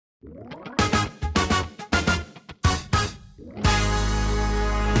Hey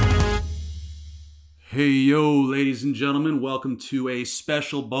yo, ladies and gentlemen, welcome to a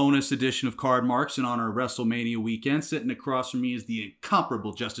special bonus edition of Card Marks in honor of WrestleMania weekend. Sitting across from me is the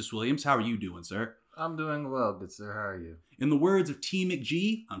incomparable Justice Williams. How are you doing, sir? I'm doing well, good sir. How are you? In the words of T.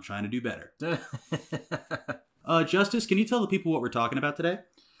 McG, I'm trying to do better. Justice, can you tell the people what we're talking about today?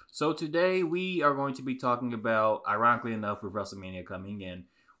 So today we are going to be talking about, ironically enough, with WrestleMania coming in,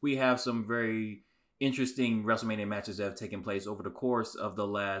 we have some very interesting WrestleMania matches that have taken place over the course of the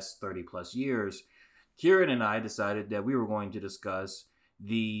last 30 plus years. Kieran and I decided that we were going to discuss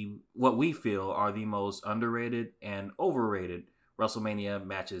what we feel are the most underrated and overrated WrestleMania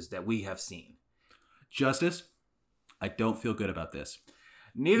matches that we have seen. Justice, I don't feel good about this.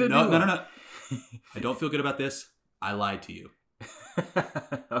 Neither do I. No. I don't feel good about this. I lied to you.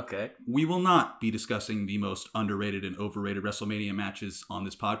 Okay. We will not be discussing the most underrated and overrated WrestleMania matches on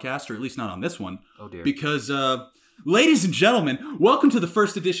this podcast, or at least not on this one. Oh, dear. Because, ladies and gentlemen, welcome to the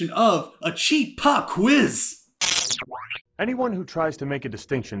first edition of a Cheap Pop Quiz. Anyone who tries to make a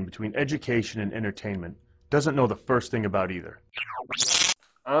distinction between education and entertainment doesn't know the first thing about either.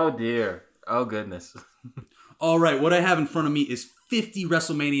 Oh, dear. Oh, goodness. All right, what I have in front of me is 50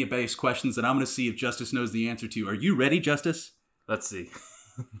 WrestleMania-based questions that I'm going to see if Justice knows the answer to. Are you ready, Justice? Let's see.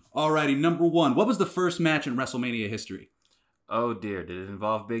 Alrighty, number one. What was the first match in WrestleMania history? Oh, dear. Did it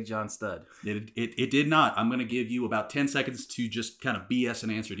involve Big John Studd? It did not. I'm going to give you about 10 seconds to just kind of BS an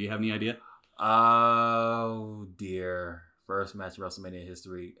answer. Do you have any idea? Oh, dear. First match in WrestleMania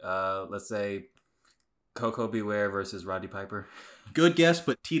history. Let's say Coco Beware versus Roddy Piper. Good guess,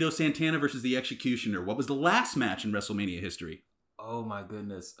 but Tito Santana versus the Executioner. What was the last match in WrestleMania history? Oh, my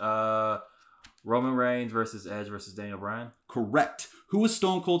goodness. Roman Reigns versus Edge versus Daniel Bryan? Correct. Who was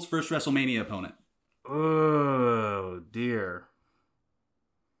Stone Cold's first WrestleMania opponent? Oh, dear.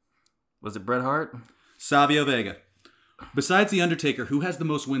 Was it Bret Hart? Savio Vega. Besides The Undertaker, who has the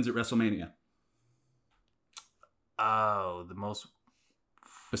most wins at WrestleMania? Oh, the most...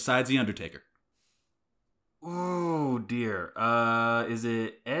 Besides The Undertaker. Oh, dear. Is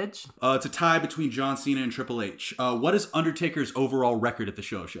it Edge? It's a tie between John Cena and Triple H. What is Undertaker's overall record at the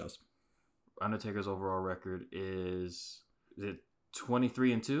shows? Undertaker's overall record is it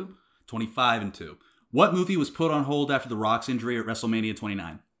 23-2? 25-2. What movie was put on hold after The Rock's injury at WrestleMania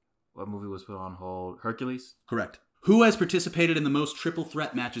 29? What movie was put on hold? Hercules? Correct. Who has participated in the most triple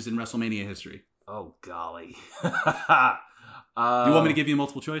threat matches in WrestleMania history? Oh, golly. Do you want me to give you a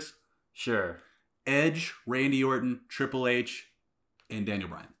multiple choice? Sure. Edge, Randy Orton, Triple H, and Daniel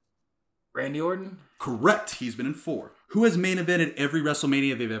Bryan. Randy Orton? Correct. He's been in 4. Who has main evented every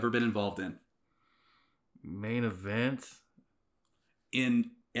WrestleMania they've ever been involved in? Main event?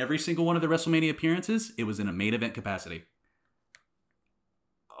 In every single one of the WrestleMania appearances, it was in a main event capacity.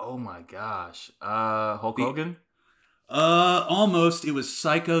 Oh my gosh. Hulk Hogan? Almost. It was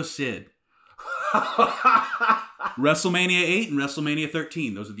Psycho Sid. WrestleMania 8 and WrestleMania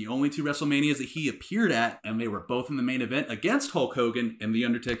 13. Those are the only 2 WrestleManias that he appeared at, and they were both in the main event against Hulk Hogan and The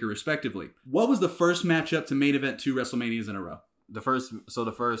Undertaker, respectively. What was the first matchup to main event 2 WrestleManias in a row?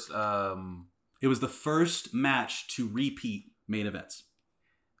 It was the first match to repeat main events.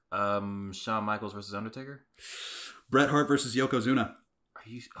 Shawn Michaels versus Undertaker? Bret Hart versus Yokozuna.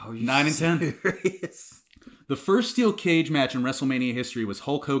 Are you 9 and 10. serious? The first steel cage match in WrestleMania history was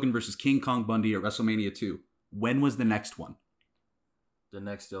Hulk Hogan versus King Kong Bundy at WrestleMania 2. When was the next one? The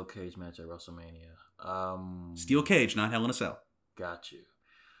next steel cage match at WrestleMania. Steel cage, not Hell in a Cell. Got you.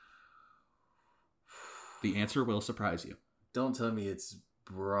 The answer will surprise you. Don't tell me it's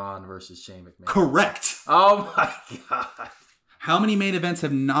Braun versus Shane McMahon. Correct. Oh my god. How many main events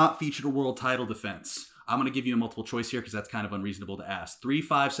have not featured a world title defense? I'm going to give you a multiple choice here because that's kind of unreasonable to ask. 3,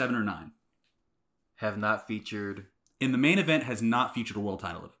 5, 7, or 9? Have not featured. In the main event has not featured a world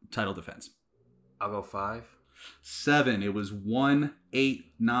title defense. I'll go 5. 7. It was 1, 8,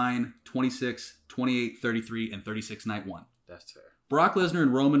 9, 26, 28, 33, and 36 night 1. That's fair. Brock Lesnar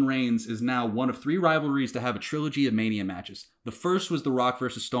and Roman Reigns is now one of 3 rivalries to have a trilogy of Mania matches. The first was The Rock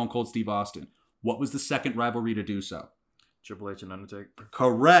versus Stone Cold Steve Austin. What was the second rivalry to do so? Triple H and Undertaker.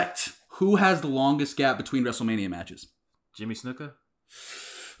 Correct. Who has the longest gap between WrestleMania matches? Jimmy Snuka?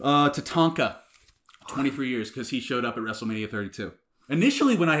 Tatanka. 23 years because he showed up at WrestleMania 32.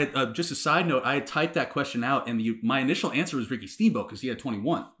 Initially, when I had, just a side note, I had typed that question out and my initial answer was Ricky Steamboat because he had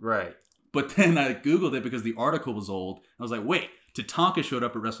 21. Right. But then I Googled it because the article was old. I was like, wait, Tatanka showed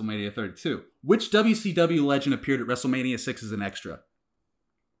up at WrestleMania 32. Which WCW legend appeared at WrestleMania 6 as an extra?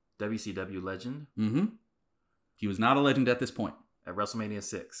 WCW legend? Mm-hmm. He was not a legend at this point. At WrestleMania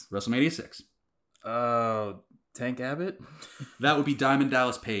 6. WrestleMania 6. Tank Abbott? That would be Diamond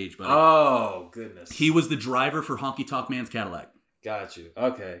Dallas Page, buddy. Oh, goodness. He was the driver for Honky Tonk Man's Cadillac. Got you.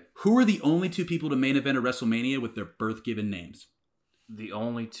 Okay. Who are the only two people to main event at WrestleMania with their birth given names? The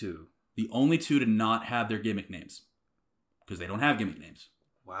only two. The only two to not have their gimmick names. Because they don't have gimmick names.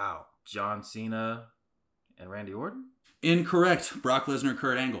 Wow. John Cena and Randy Orton? Incorrect. Brock Lesnar and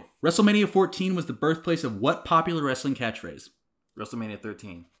Kurt Angle. WrestleMania 14 was the birthplace of what popular wrestling catchphrase? WrestleMania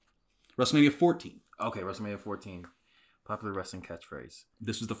 13. WrestleMania 14. Okay, WrestleMania 14. Popular wrestling catchphrase.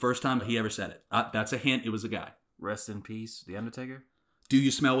 This was the first time he ever said it. That's a hint. It was a guy. Rest in peace, The Undertaker? Do you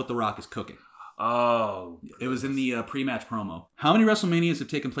smell what The Rock is cooking? Oh. Goodness. It was in the pre-match promo. How many WrestleManias have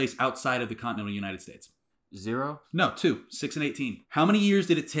taken place outside of the continental United States? 0? No, 2. 6 and 18. How many years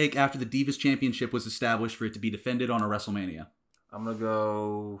did it take after the Divas Championship was established for it to be defended on a WrestleMania? I'm going to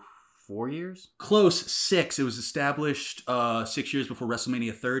go 4 years? Close. 6. It was established 6 years before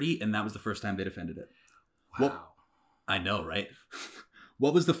WrestleMania 30, and that was the first time they defended it. Wow. Well, I know, right?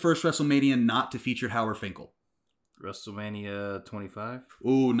 What was the first WrestleMania not to feature Howard Finkel? WrestleMania 25?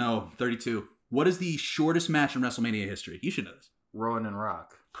 Ooh, no. 32. What is the shortest match in WrestleMania history? You should know this. Rowan and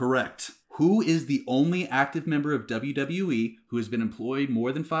Rock. Correct. Who is the only active member of WWE who has been employed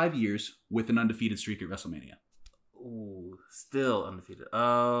more than 5 years with an undefeated streak at WrestleMania? Ooh, still undefeated.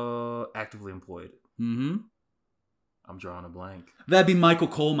 Actively employed. Mm-hmm. I'm drawing a blank. That'd be Michael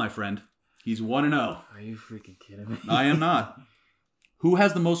Cole, my friend. He's 1-0. Are you freaking kidding me? I am not. Who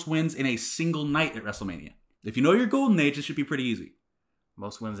has the most wins in a single night at WrestleMania? If you know your golden age, it should be pretty easy.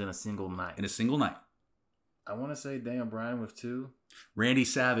 Most wins in a single night. In a single night. I want to say Daniel Bryan with 2. Randy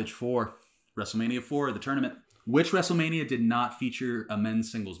Savage, 4. WrestleMania 4, the tournament. Which WrestleMania did not feature a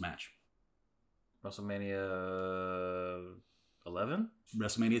men's singles match? WrestleMania 11?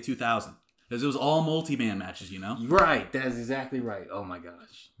 WrestleMania 2000. Because it was all multi-man matches, you know? Right, that is exactly right. Oh my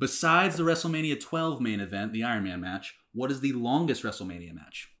gosh. Besides the WrestleMania 12 main event, the Iron Man match, what is the longest WrestleMania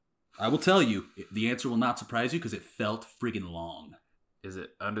match? I will tell you, the answer will not surprise you because it felt friggin' long. Is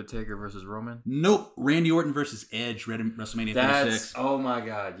it Undertaker versus Roman? Nope. Randy Orton versus Edge, WrestleMania 36. Oh my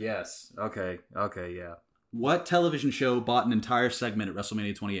god, yes. Okay, yeah. What television show bought an entire segment at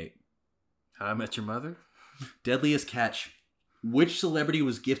WrestleMania 28? How I Met Your Mother? Deadliest Catch. Which celebrity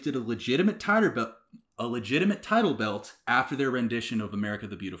was gifted a legitimate title belt after their rendition of America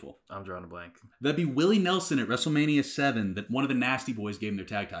the Beautiful? I'm drawing a blank. That'd be Willie Nelson at WrestleMania 7 that one of the Nasty Boys gave him their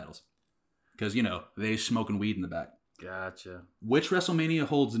tag titles. Because, you know, they smoking weed in the back. Gotcha. Which WrestleMania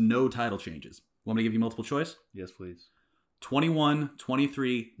holds no title changes? Want me to give you multiple choice? Yes, please. 21,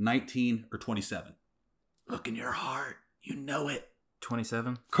 23, 19, or 27? Look in your heart. You know it.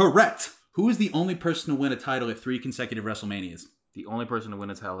 27? Correct. Who is the only person to win a title at 3 consecutive WrestleManias? The only person to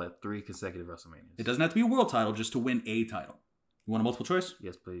win a title at 3 consecutive WrestleManias. It doesn't have to be a world title, just to win a title. You want a multiple choice?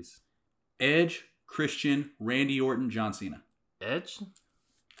 Yes, please. Edge, Christian, Randy Orton, John Cena. Edge?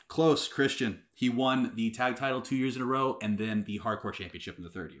 Close, Christian. He won the tag title 2 years in a row and then the hardcore championship in the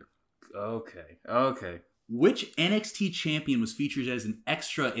third year. Okay. Which NXT champion was featured as an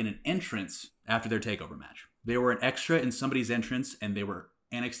extra in an entrance after their takeover match? They were an extra in somebody's entrance and they were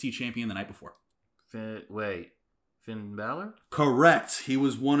NXT champion the night before. Finn Balor? Correct. He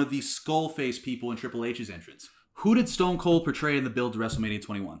was one of the skull face people in Triple H's entrance. Who did Stone Cold portray in the build to WrestleMania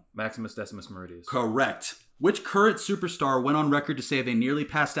 21? Maximus Decimus Meridius. Correct. Which current superstar went on record to say they nearly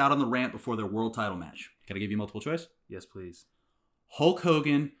passed out on the ramp before their world title match? Can I give you multiple choice? Yes, please. Hulk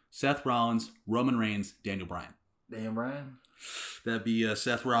Hogan, Seth Rollins, Roman Reigns, Daniel Bryan. Daniel Bryan? That'd be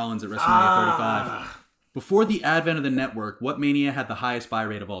Seth Rollins at WrestleMania 35. Before the advent of the network, what Mania had the highest buy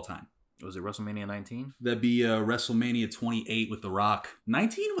rate of all time? Was it WrestleMania 19? That'd be WrestleMania 28 with The Rock.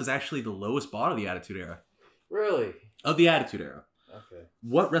 19 was actually the lowest bought of the Attitude Era. Really? Of the Attitude Era. Okay.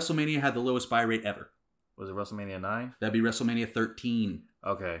 What WrestleMania had the lowest buy rate ever? Was it WrestleMania 9? That'd be WrestleMania 13.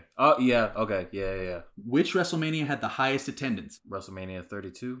 Okay. Oh, yeah. Okay. Yeah. Which WrestleMania had the highest attendance? WrestleMania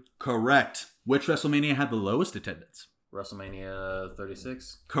 32? Correct. Which WrestleMania had the lowest attendance? WrestleMania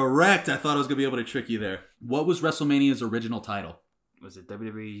 36? Correct. I thought I was going to be able to trick you there. What was WrestleMania's original title? Was it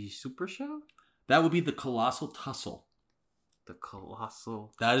WWE Super Show? That would be the Colossal Tussle. The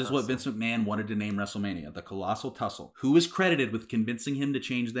Colossal That is Tussle. what Vince McMahon wanted to name WrestleMania, the Colossal Tussle. Who is credited with convincing him to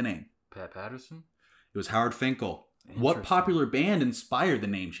change the name? Pat Patterson? It was Howard Finkel. What popular band inspired the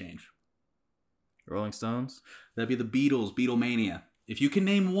name change? Rolling Stones? That'd be the Beatles, Beatlemania. If you can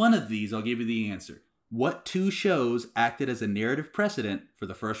name one of these, I'll give you the answer. What 2 shows acted as a narrative precedent for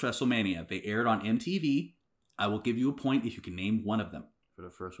the first WrestleMania? They aired on MTV. I will give you a point if you can name one of them. For the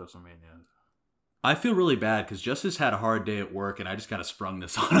first WrestleMania. I feel really bad because Justice had a hard day at work and I just kind of sprung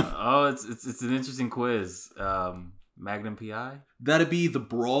this on him. Oh, it's an interesting quiz. Magnum PI? That'd be the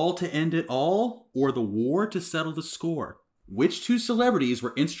brawl to end it all or the war to settle the score. Which two celebrities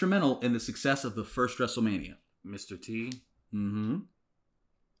were instrumental in the success of the first WrestleMania? Mr. T? Mm-hmm.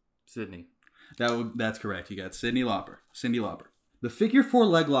 Sydney. That's correct. You got Cyndi Lauper. The figure 4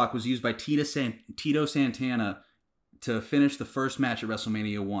 leg lock was used by Tito Santana to finish the first match at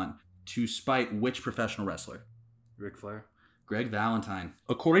WrestleMania 1 to spite which professional wrestler? Ric Flair. Greg Valentine.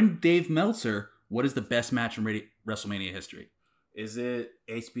 According to Dave Meltzer, what is the best match in WrestleMania history? Is it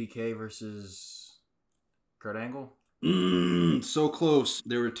HBK versus Kurt Angle? So close.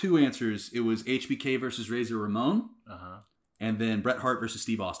 There were two answers. It was HBK versus Razor Ramon, and then Bret Hart versus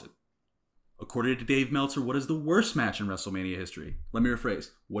Steve Austin. According to Dave Meltzer, what is the worst match in WrestleMania history? Let me rephrase.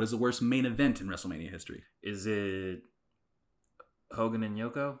 What is the worst main event in WrestleMania history? Is it Hogan and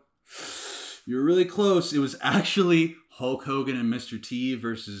Yoko? You're really close. It was actually Hulk Hogan and Mr. T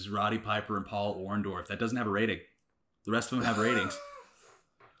versus Roddy Piper and Paul Orndorff. That doesn't have a rating. The rest of them have ratings.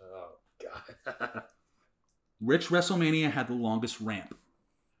 Oh, God. Which WrestleMania had the longest ramp?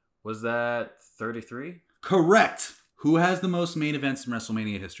 Was that 33? Correct. Who has the most main events in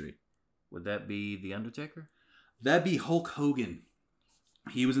WrestleMania history? Would that be The Undertaker? That'd be Hulk Hogan.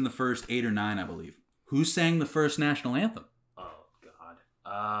 He was in the first 8 or 9, I believe. Who sang the first national anthem? Oh,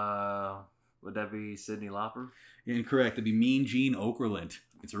 God. Would that be Cyndi Lauper? Incorrect. It'd be Mean Gene Okerlund.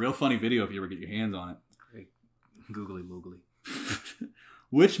 It's a real funny video if you ever get your hands on it. Great. Googly moogly.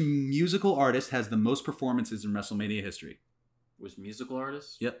 Which musical artist has the most performances in WrestleMania history? Which musical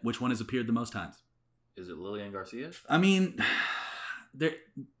artist? Yep. Which one has appeared the most times? Is it Lillian Garcia? I mean, let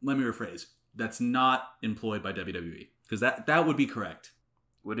me rephrase. That's not employed by WWE. Because that would be correct.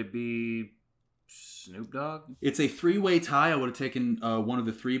 Would it be Snoop Dogg? It's a 3-way tie. I would have taken one of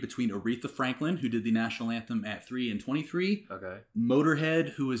the 3 between Aretha Franklin, who did the national anthem at 3 and 23. Okay.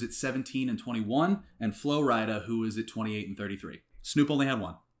 Motorhead, who is at 17 and 21. And Flo Rida, who is at 28 and 33. Snoop only had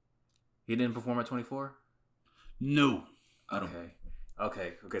one. He didn't perform at 24? No.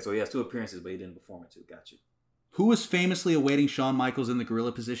 Okay. So he has 2 appearances, but he didn't perform at 2. Gotcha. Who was famously awaiting Shawn Michaels in the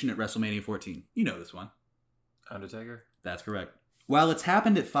gorilla position at WrestleMania 14? You know this one. Undertaker? That's correct. While it's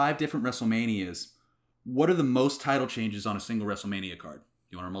happened at 5 different WrestleManias, what are the most title changes on a single WrestleMania card?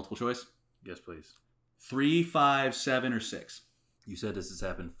 You want a multiple choice? Yes, please. 3, 5, 7, or 6? You said this has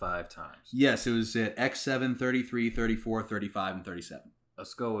happened 5 times. Yes, it was at X7, 33, 34, 35, and 37.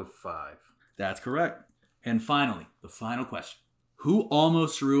 Let's go with 5. That's correct. And finally, the final question. Who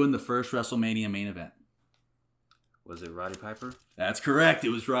almost ruined the first WrestleMania main event? Was it Roddy Piper? That's correct. It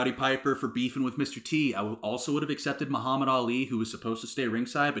was Roddy Piper for beefing with Mr. T. I also would have accepted Muhammad Ali, who was supposed to stay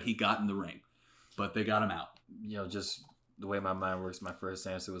ringside, but he got in the ring. But they got him out. You know, just the way my mind works, my first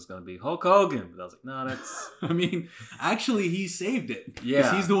answer was going to be Hulk Hogan. But I was like, no, that's... I mean, actually, he saved it. Yeah.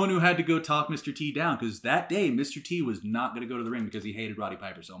 Because he's the one who had to go talk Mr. T down. Because that day, Mr. T was not going to go to the ring because he hated Roddy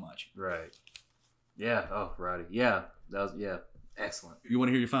Piper so much. Right. Yeah. Oh, Roddy. Yeah. Excellent. You want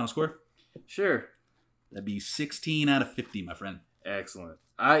to hear your final score? Sure. That'd be 16 out of 50, my friend. Excellent.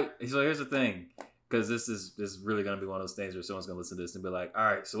 So here's the thing. Because this is really going to be one of those things where someone's going to listen to this and be like, all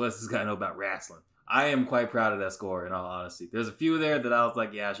right, so what's this guy know about wrestling? I am quite proud of that score, in all honesty. There's a few there that I was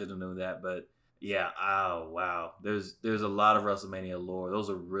like, yeah, I should have known that. But yeah, oh, wow. There's a lot of WrestleMania lore. Those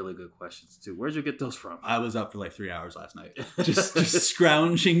are really good questions, too. Where'd you get those from? I was up for like 3 hours last night. Just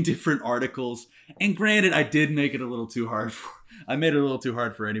scrounging different articles. And granted, I did make it a little too hard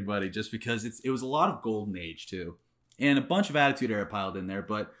for anybody just because it was a lot of golden age, too. And a bunch of Attitude Era piled in there.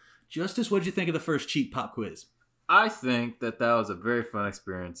 But Justice, what'd you think of the first cheap pop quiz? I think that was a very fun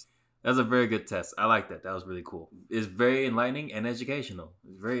experience. That was a very good test. I like that. That was really cool. It's very enlightening and educational.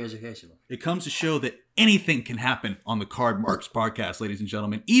 It's very educational. It comes to show that anything can happen on the Card Marks podcast, ladies and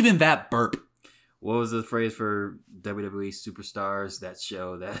gentlemen. Even that burp. What was the phrase for WWE superstars? That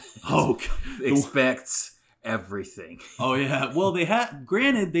show that expects everything. Oh, yeah. Well,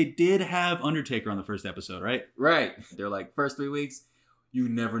 granted, they did have Undertaker on the first episode, right? Right. They're like, first 3 weeks, you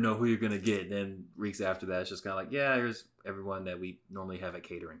never know who you're going to get. And then weeks after that, it's just kind of like, yeah, here's everyone that we normally have at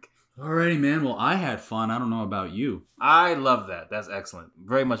catering. Alrighty, man. Well, I had fun. I don't know about you. I love that. That's excellent.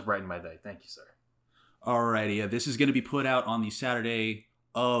 Very much brightened my day. Thank you, sir. Alrighty. This is going to be put out on the Saturday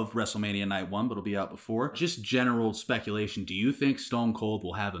of WrestleMania Night 1, but it'll be out before. Just general speculation. Do you think Stone Cold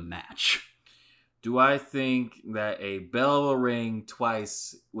will have a match? Do I think that a bell will ring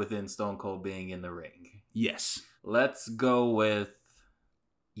twice within Stone Cold being in the ring? Yes. Let's go with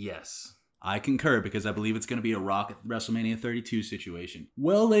yes. I concur because I believe it's going to be a Rock at WrestleMania 32 situation.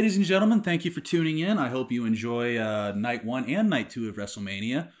 Well, ladies and gentlemen, thank you for tuning in. I hope you enjoy Night 1 and Night 2 of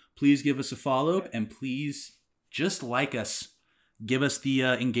WrestleMania. Please give us a follow and please just like us. Give us the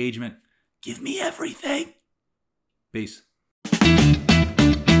engagement. Give me everything. Peace.